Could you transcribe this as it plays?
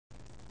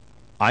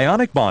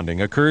Ionic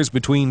bonding occurs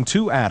between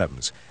two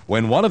atoms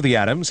when one of the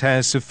atoms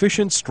has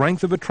sufficient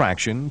strength of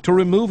attraction to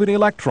remove an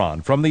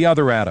electron from the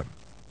other atom.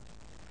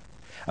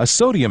 A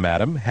sodium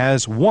atom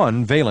has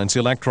one valence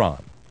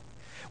electron,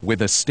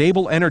 with a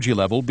stable energy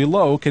level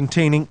below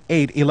containing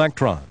 8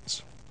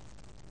 electrons.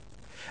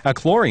 A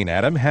chlorine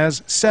atom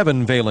has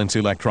 7 valence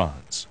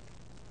electrons.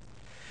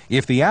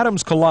 If the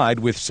atoms collide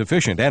with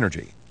sufficient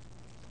energy,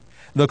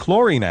 the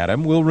chlorine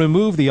atom will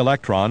remove the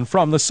electron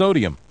from the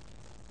sodium.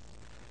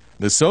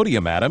 The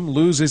sodium atom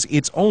loses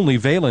its only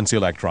valence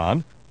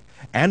electron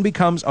and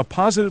becomes a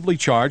positively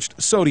charged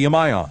sodium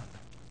ion.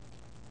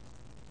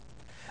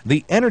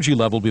 The energy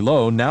level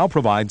below now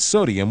provides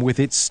sodium with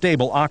its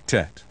stable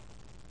octet.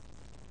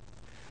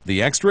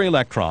 The extra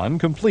electron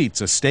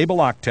completes a stable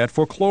octet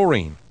for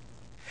chlorine,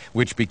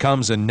 which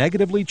becomes a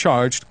negatively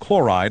charged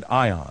chloride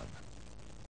ion.